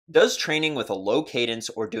Does training with a low cadence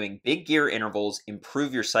or doing big gear intervals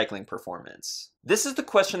improve your cycling performance? This is the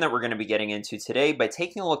question that we're going to be getting into today by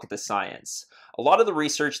taking a look at the science. A lot of the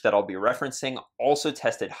research that I'll be referencing also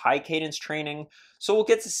tested high cadence training, so we'll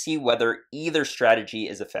get to see whether either strategy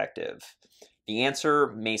is effective. The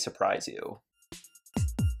answer may surprise you.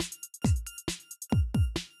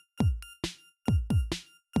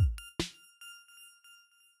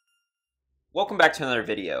 Welcome back to another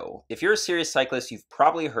video. If you're a serious cyclist, you've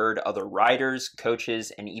probably heard other riders,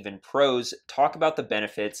 coaches, and even pros talk about the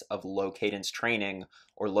benefits of low cadence training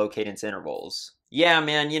or low cadence intervals. Yeah,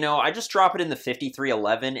 man, I just drop it in the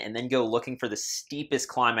 5311 and then go looking for the steepest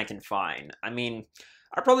climb I can find.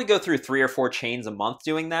 I probably go through 3 or 4 chains a month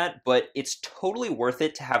doing that, but it's totally worth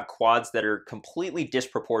it to have quads that are completely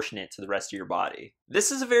disproportionate to the rest of your body.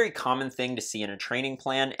 This is a very common thing to see in a training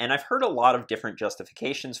plan, and I've heard a lot of different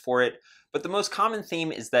justifications for it, but the most common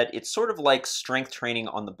theme is that it's sort of like strength training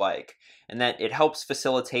on the bike, and that it helps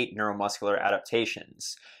facilitate neuromuscular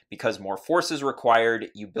adaptations. Because more force is required,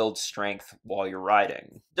 you build strength while you're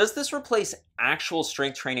riding. Does this replace actual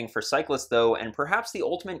strength training for cyclists though? And perhaps the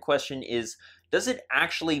ultimate question is, does it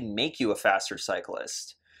actually make you a faster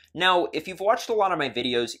cyclist? Now, if you've watched a lot of my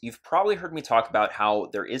videos, you've probably heard me talk about how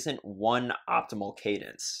there isn't one optimal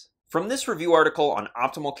cadence. From this review article on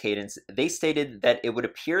optimal cadence, they stated that it would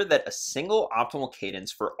appear that a single optimal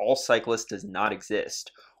cadence for all cyclists does not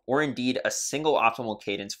exist, or indeed a single optimal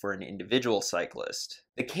cadence for an individual cyclist.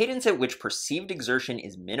 The cadence at which perceived exertion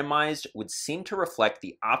is minimized would seem to reflect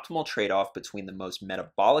the optimal trade-off between the most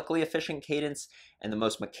metabolically efficient cadence and the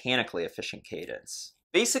most mechanically efficient cadence.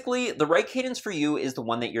 Basically, the right cadence for you is the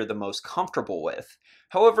one that you're the most comfortable with.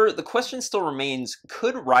 However, the question still remains,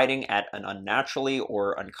 could riding at an unnaturally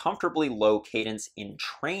or uncomfortably low cadence in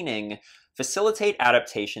training facilitate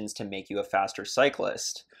adaptations to make you a faster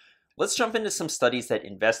cyclist? Let's jump into some studies that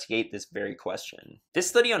investigate this very question. This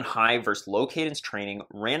study on high versus low cadence training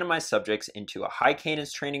randomized subjects into a high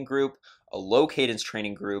cadence training group, a low cadence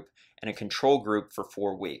training group, and a control group for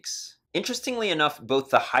 4 weeks. Interestingly enough, both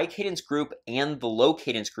the high cadence group and the low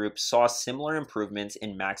cadence group saw similar improvements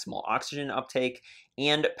in maximal oxygen uptake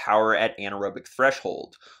and power at anaerobic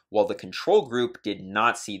threshold, while the control group did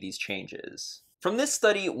not see these changes. From this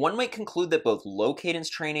study, one might conclude that both low cadence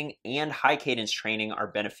training and high cadence training are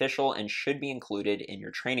beneficial and should be included in your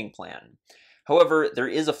training plan. However, there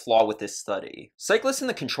is a flaw with this study. Cyclists in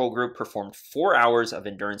the control group performed 4 hours of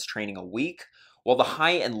endurance training a week, while the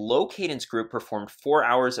high and low cadence group performed 4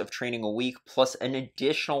 hours of training a week plus an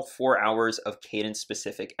additional 4 hours of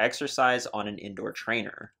cadence-specific exercise on an indoor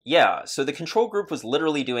trainer. Yeah, so the control group was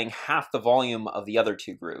literally doing half the volume of the other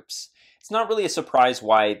 2 groups. It's not really a surprise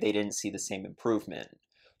why they didn't see the same improvement.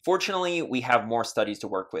 Fortunately, we have more studies to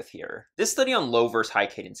work with here. This study on low versus high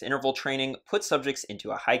cadence interval training put subjects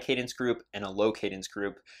into a high cadence group and a low cadence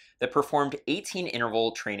group that performed 18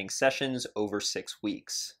 interval training sessions over 6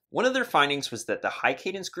 weeks. One of their findings was that the high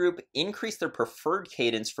cadence group increased their preferred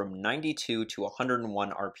cadence from 92 to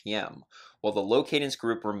 101 RPM, while the low cadence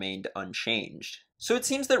group remained unchanged. So it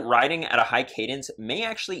seems that riding at a high cadence may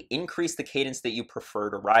actually increase the cadence that you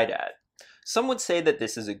prefer to ride at. Some would say that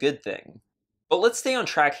this is a good thing. But let's stay on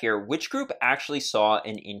track here. Which group actually saw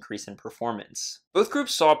an increase in performance? Both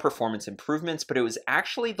groups saw performance improvements, but it was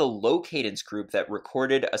actually the low cadence group that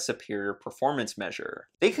recorded a superior performance measure.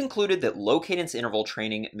 They concluded that low cadence interval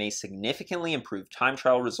training may significantly improve time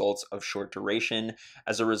trial results of short duration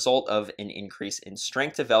as a result of an increase in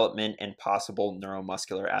strength development and possible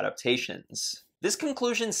neuromuscular adaptations. This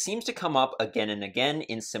conclusion seems to come up again and again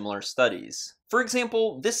in similar studies. For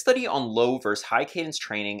example, this study on low versus high cadence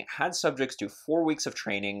training had subjects do 4 weeks of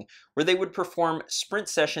training where they would perform sprint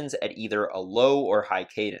sessions at either a low or high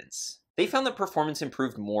cadence. They found that performance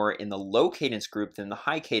improved more in the low cadence group than the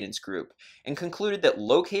high cadence group, and concluded that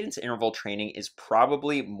low cadence interval training is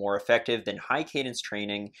probably more effective than high cadence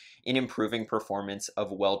training in improving performance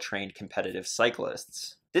of well-trained competitive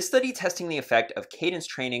cyclists. This study testing the effect of cadence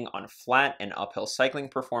training on flat and uphill cycling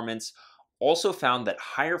performance also found that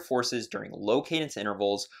higher forces during low cadence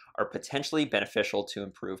intervals are potentially beneficial to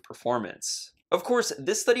improve performance. Of course,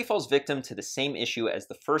 this study falls victim to the same issue as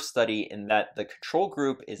the first study in that the control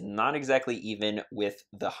group is not exactly even with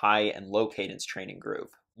the high and low cadence training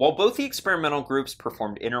group. While both the experimental groups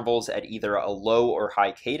performed intervals at either a low or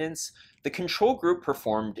high cadence, the control group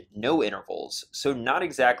performed no intervals, so not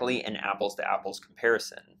exactly an apples-to-apples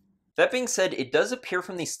comparison. That being said, it does appear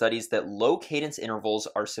from these studies that low cadence intervals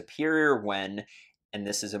are superior when, and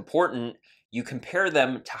this is important, you compare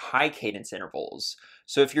them to high cadence intervals.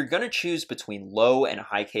 So if you're going to choose between low and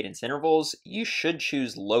high cadence intervals, you should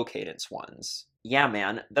choose low cadence ones. Yeah,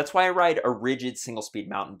 man, that's why I ride a rigid single speed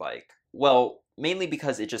mountain bike. Well, mainly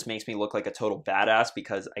because it just makes me look like a total badass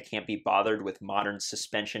because I can't be bothered with modern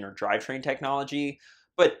suspension or drivetrain technology,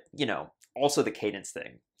 but, also the cadence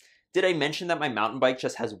thing. Did I mention that my mountain bike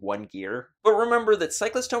just has one gear? But remember that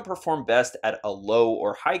cyclists don't perform best at a low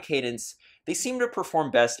or high cadence, they seem to perform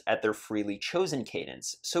best at their freely chosen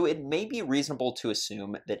cadence, so it may be reasonable to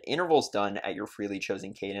assume that intervals done at your freely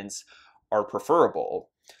chosen cadence are preferable.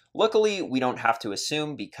 Luckily, we don't have to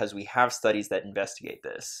assume because we have studies that investigate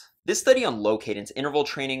this. This study on low cadence interval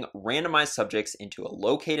training randomized subjects into a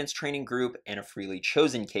low cadence training group and a freely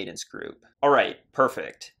chosen cadence group. Alright,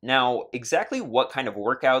 perfect. Now, exactly what kind of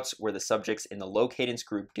workouts were the subjects in the low cadence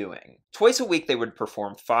group doing? Twice a week they would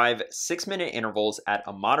perform 5 6-minute intervals at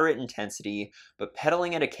a moderate intensity, but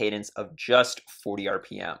pedaling at a cadence of just 40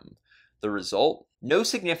 RPM. The result? No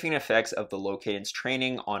significant effects of the low cadence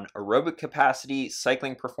training on aerobic capacity,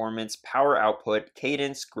 cycling performance, power output,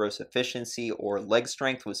 cadence, gross efficiency, or leg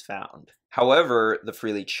strength was found. However, the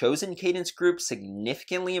freely chosen cadence group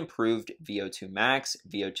significantly improved VO2 max,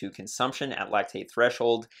 VO2 consumption at lactate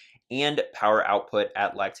threshold, and power output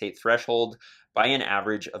at lactate threshold by an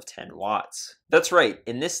average of 10 watts. That's right,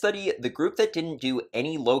 in this study, the group that didn't do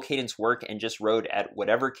any low cadence work and just rode at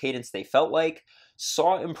whatever cadence they felt like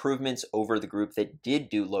saw improvements over the group that did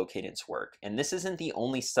do low cadence work, and this isn't the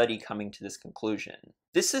only study coming to this conclusion.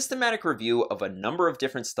 This systematic review of a number of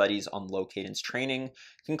different studies on low cadence training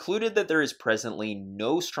concluded that there is presently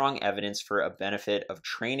no strong evidence for a benefit of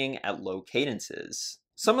training at low cadences.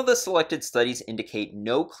 Some of the selected studies indicate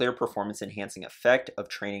no clear performance enhancing effect of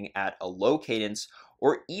training at a low cadence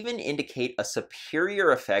or even indicate a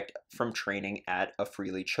superior effect from training at a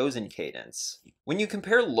freely chosen cadence. When you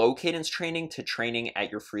compare low cadence training to training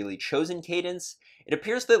at your freely chosen cadence, it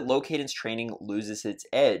appears that low cadence training loses its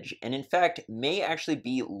edge and in fact may actually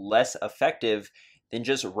be less effective than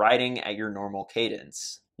just riding at your normal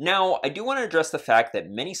cadence. Now, I do want to address the fact that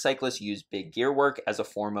many cyclists use big gear work as a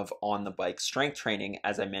form of on-the-bike strength training,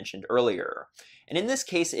 as I mentioned earlier. And in this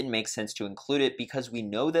case, it makes sense to include it because we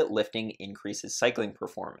know that lifting increases cycling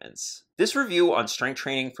performance. This review on strength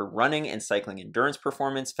training for running and cycling endurance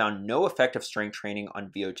performance found no effect of strength training on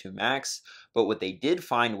VO2 max, but what they did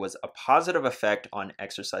find was a positive effect on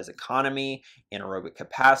exercise economy, anaerobic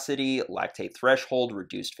capacity, lactate threshold,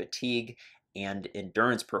 reduced fatigue, and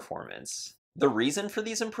endurance performance. The reason for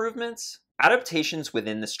these improvements? Adaptations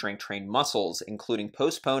within the strength-trained muscles, including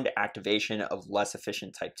postponed activation of less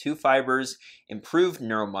efficient type 2 fibers, improved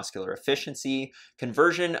neuromuscular efficiency,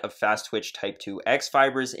 conversion of fast-twitch type 2X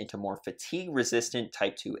fibers into more fatigue-resistant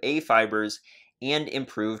type 2A fibers, and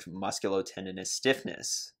improved musculotendinous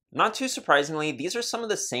stiffness. Not too surprisingly, these are some of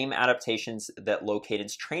the same adaptations that low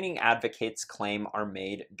cadence training advocates claim are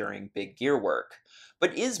made during big gear work.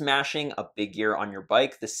 But is mashing a big gear on your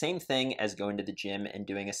bike the same thing as going to the gym and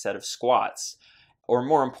doing a set of squats? Or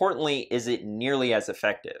more importantly, is it nearly as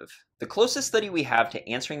effective? The closest study we have to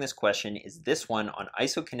answering this question is this one on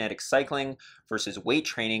isokinetic cycling versus weight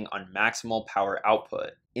training on maximal power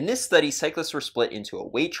output. In this study, cyclists were split into a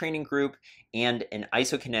weight training group and an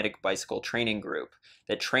isokinetic bicycle training group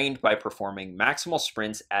that trained by performing maximal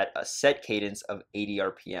sprints at a set cadence of 80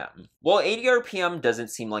 RPM. While 80 RPM doesn't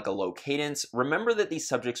seem like a low cadence, remember that these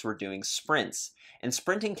subjects were doing sprints, and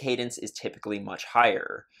sprinting cadence is typically much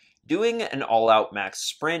higher. Doing an all-out max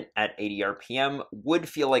sprint at 80 RPM would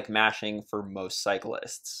feel like mashing for most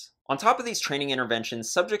cyclists. On top of these training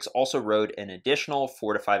interventions, subjects also rode an additional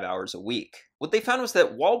 4 to 5 hours a week. What they found was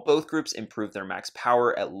that while both groups improved their max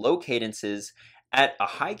power at low cadences, at a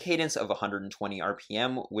high cadence of 120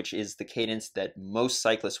 RPM, which is the cadence that most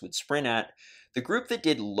cyclists would sprint at, the group that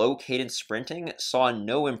did low cadence sprinting saw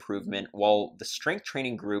no improvement while the strength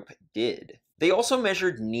training group did. They also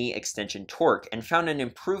measured knee extension torque and found an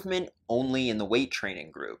improvement only in the weight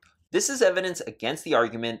training group. This is evidence against the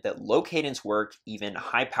argument that low cadence work, even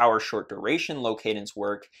high power short duration low cadence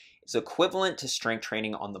work, is equivalent to strength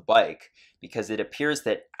training on the bike, because it appears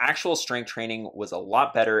that actual strength training was a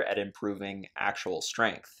lot better at improving actual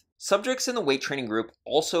strength. Subjects in the weight training group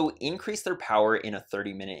also increased their power in a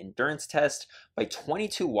 30-minute endurance test by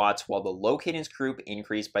 22 watts, while the low cadence group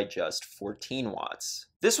increased by just 14 watts.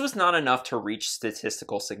 This was not enough to reach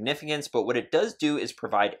statistical significance, but what it does do is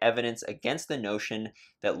provide evidence against the notion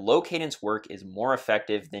that low cadence work is more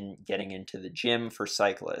effective than getting into the gym for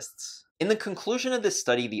cyclists. In the conclusion of this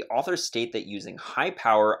study, the authors state that using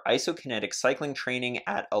high-power isokinetic cycling training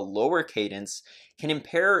at a lower cadence can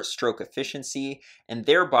impair stroke efficiency and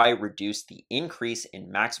thereby reduce the increase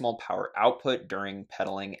in maximal power output during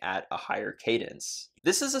pedaling at a higher cadence.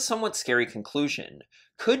 This is a somewhat scary conclusion.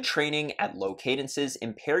 Could training at low cadences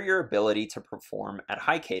impair your ability to perform at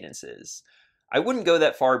high cadences? I wouldn't go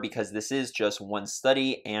that far because this is just one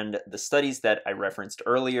study, and the studies that I referenced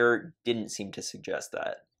earlier didn't seem to suggest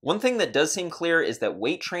that. One thing that does seem clear is that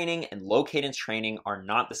weight training and low cadence training are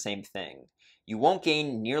not the same thing. You won't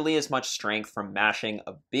gain nearly as much strength from mashing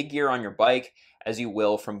a big gear on your bike as you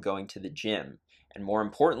will from going to the gym. And more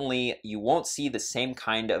importantly, you won't see the same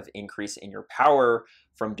kind of increase in your power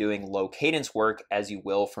from doing low cadence work as you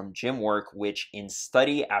will from gym work, which in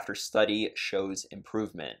study after study shows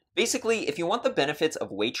improvement. Basically, if you want the benefits of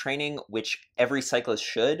weight training, which every cyclist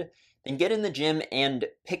should, then get in the gym and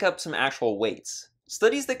pick up some actual weights.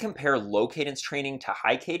 Studies that compare low cadence training to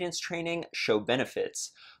high cadence training show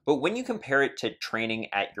benefits, but when you compare it to training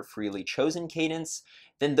at your freely chosen cadence,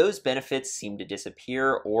 then those benefits seem to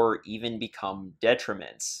disappear or even become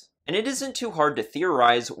detriments. And it isn't too hard to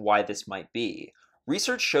theorize why this might be.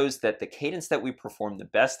 Research shows that the cadence that we perform the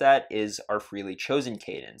best at is our freely chosen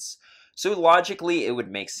cadence. So logically, it would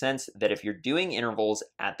make sense that if you're doing intervals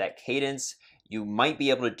at that cadence, you might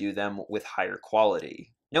be able to do them with higher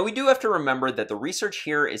quality. Now, we do have to remember that the research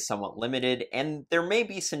here is somewhat limited, and there may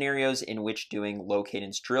be scenarios in which doing low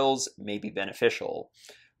cadence drills may be beneficial.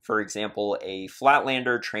 For example, a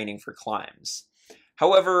flatlander training for climbs.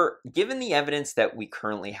 However, given the evidence that we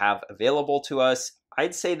currently have available to us,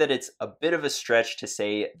 I'd say that it's a bit of a stretch to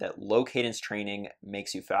say that low cadence training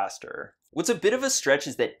makes you faster. What's a bit of a stretch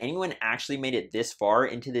is that anyone actually made it this far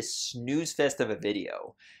into this snooze fest of a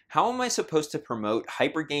video. How am I supposed to promote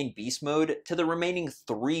Hypergain Beast Mode to the remaining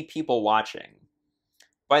 3 people watching?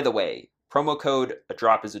 By the way, promo code a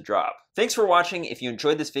drop is a drop. Thanks for watching. If you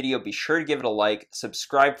enjoyed this video, be sure to give it a like,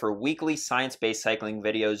 subscribe for weekly science-based cycling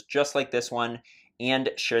videos just like this one, and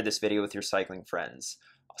share this video with your cycling friends.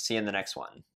 I'll see you in the next one.